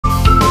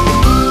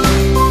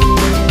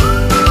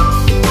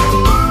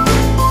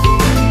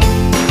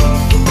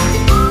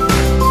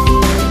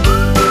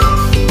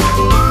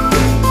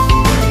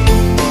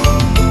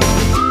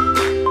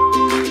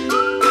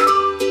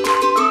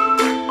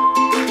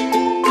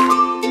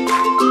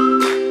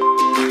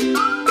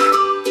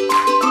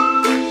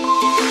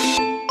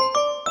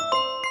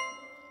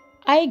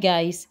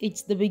Guys,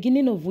 it's the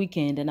beginning of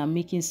weekend and I'm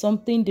making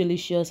something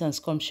delicious and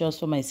scrumptious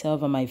for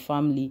myself and my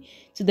family.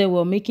 Today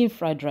we're making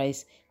fried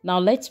rice. Now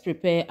let's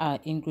prepare our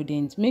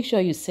ingredients. Make sure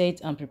you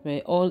set and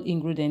prepare all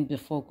ingredients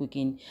before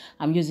cooking.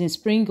 I'm using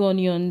spring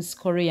onions,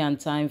 curry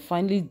and thyme,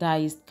 finely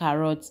diced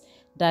carrots,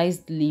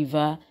 diced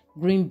liver,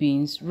 green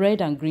beans,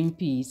 red and green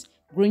peas,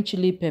 green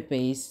chili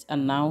peppers,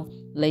 and now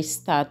let's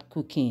start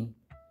cooking.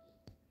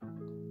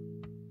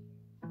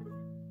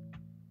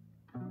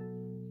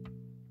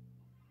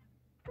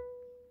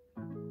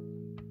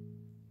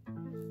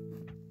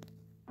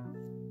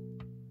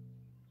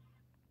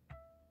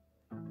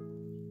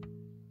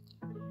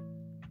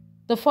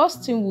 The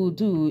first thing we'll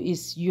do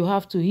is you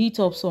have to heat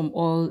up some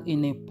oil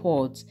in a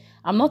pot.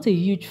 I'm not a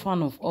huge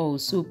fan of oil,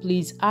 so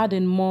please add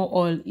in more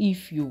oil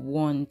if you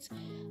want.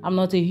 I'm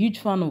not a huge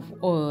fan of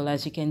oil.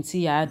 As you can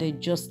see, I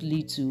added just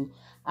little.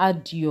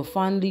 Add your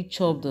finely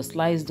chopped or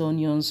sliced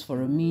onions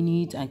for a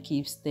minute and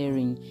keep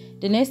stirring.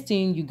 The next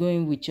thing, you go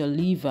in with your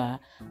liver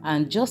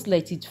and just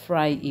let it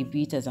fry a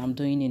bit as I'm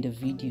doing in the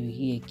video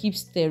here. Keep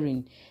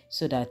stirring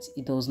so that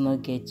it does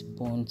not get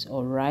burnt,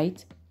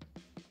 alright?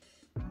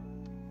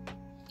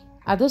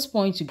 At this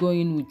point, you go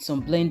in with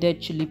some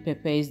blended chili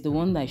peppers, the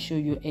one that I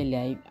showed you earlier.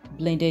 I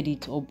blended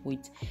it up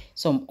with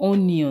some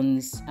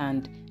onions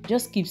and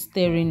just keep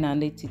stirring and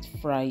let it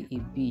fry a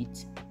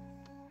bit.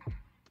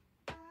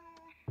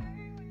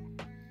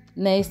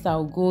 Next,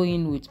 I'll go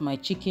in with my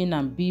chicken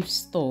and beef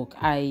stock.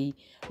 I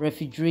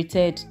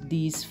refrigerated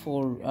this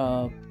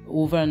for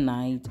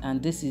overnight,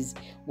 and this is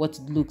what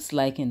it looks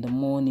like in the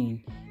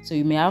morning. So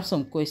you may have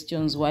some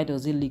questions, why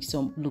does it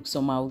look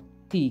somehow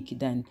thick?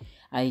 Then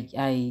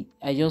I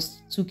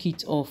just took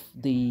it off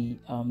the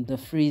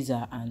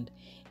freezer and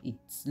it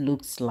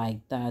looks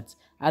like that.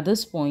 At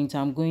this point,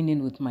 I'm going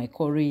in with my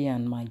curry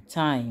and my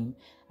thyme.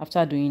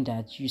 After doing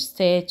that, you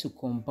stir to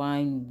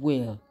combine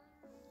well.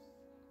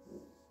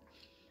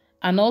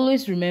 And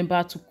always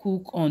remember to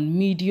cook on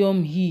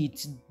medium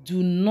heat.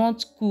 Do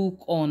not cook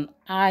on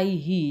high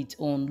heat,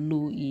 on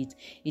low heat.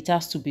 It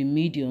has to be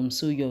medium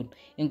so your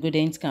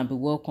ingredients can be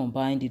well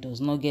combined. It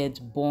does not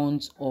get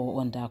burnt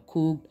or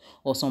undercooked,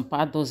 or some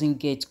part doesn't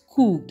get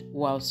cooked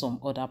while some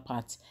other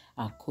parts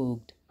are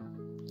cooked.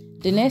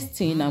 The next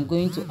thing, I'm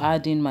going to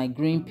add in my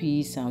green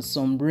peas and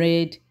some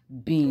red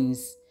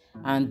beans,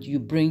 and you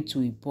bring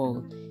to a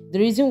boil. The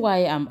reason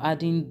why I'm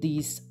adding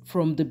this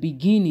from the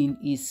beginning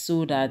is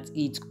so that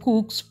it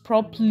cooks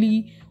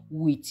properly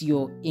with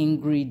your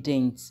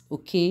ingredients.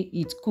 Okay,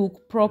 it cooks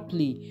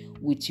properly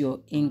with your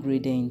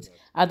ingredients.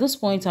 At this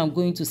point, I'm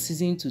going to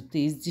season to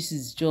taste. This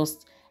is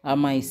just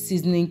my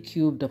seasoning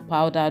cube, the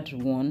powdered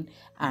one,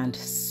 and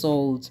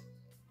salt.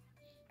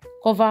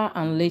 Cover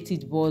and let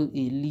it boil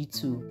a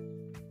little.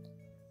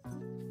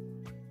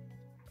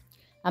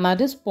 And at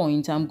this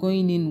point, I'm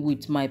going in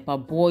with my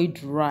parboiled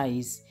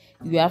rice.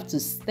 You have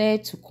to stir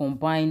to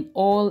combine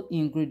all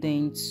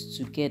ingredients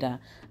together.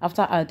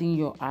 After adding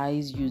your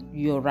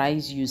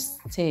rice, you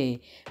stir.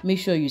 Make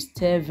sure you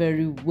stir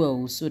very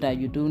well so that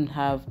you don't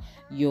have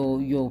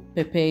your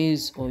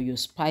peppers or your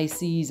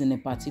spices in a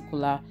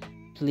particular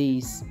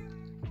place.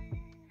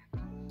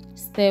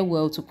 Stir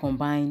well to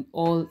combine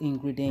all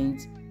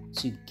ingredients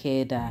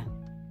together.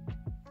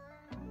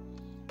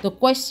 The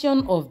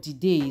question of the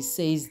day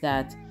says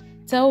that,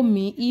 tell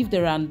me, if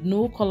there are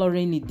no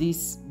coloring in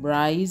this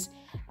rice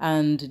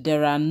and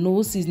there are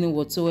no seasoning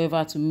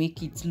whatsoever to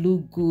make it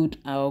look good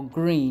or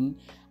green,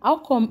 how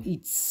come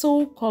it's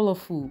so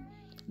colorful?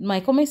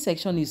 My comment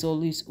section is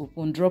always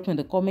open. Drop in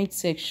the comment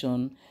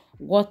section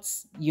what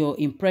your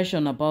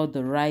impression about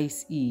the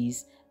rice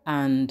is,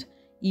 and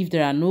if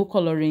there are no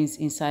colorings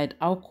inside,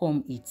 how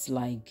come it's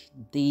like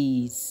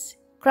this?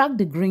 Crack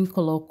the green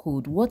color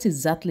code. What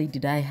exactly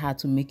did I have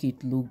to make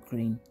it look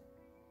green?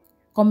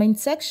 Comment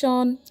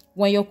section.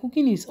 When your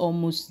cooking is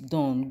almost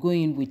done, go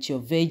in with your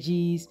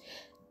veggies.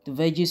 The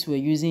veggies we're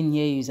using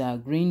here is our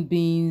green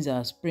beans,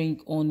 our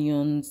spring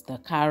onions, the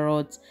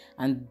carrots,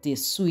 and the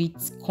sweet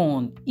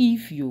corn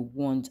if you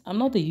want. I'm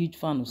not a huge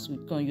fan of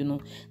sweet corn, you know,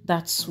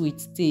 that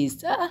sweet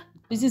taste.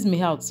 This is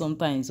me out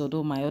sometimes,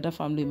 although my other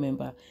family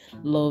member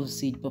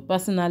loves it, but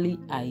personally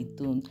I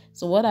don't.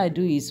 So what I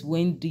do is,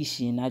 when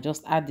dishing, I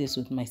just add this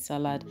with my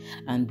salad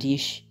and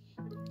dish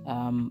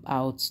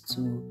out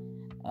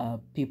to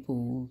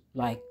people,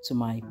 like to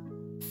my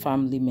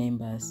family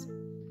members.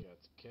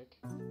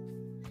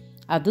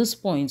 At this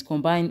point,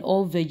 combine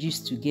all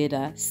veggies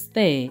together,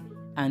 stir,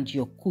 and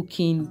your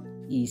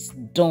cooking is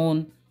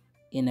done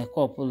in a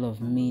couple of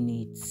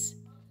minutes.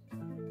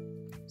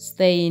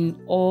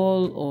 Stirring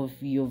all of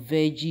your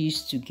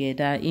veggies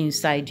together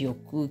inside your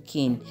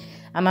cooking.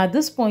 And at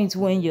this point,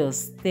 when you're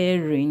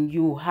stirring,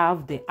 you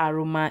have the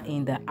aroma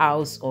in the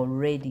house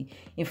already.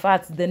 In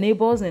fact, the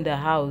neighbors in the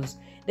house,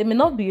 they may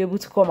not be able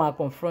to come and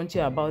confront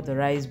you about the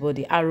rice, but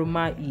the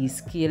aroma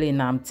is killing,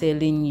 I'm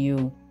telling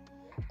you.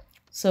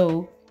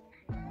 So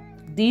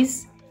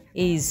this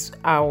is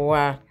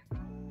our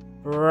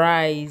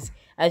rice.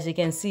 As you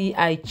can see,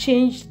 I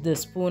changed the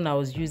spoon I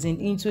was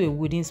using into a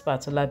wooden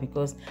spatula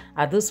because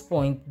at this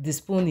point the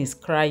spoon is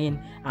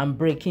crying and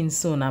breaking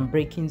soon and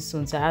breaking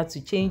soon, so I had to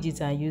change it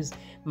and use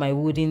my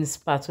wooden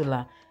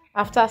spatula.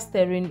 After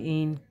stirring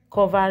in,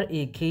 cover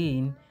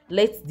again,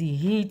 let the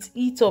heat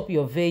eat up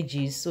your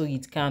veggies so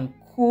it can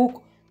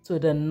cook to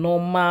the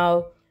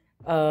normal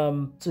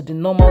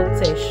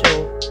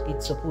texture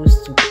it's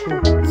supposed to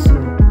cook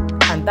to.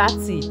 And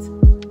that's it.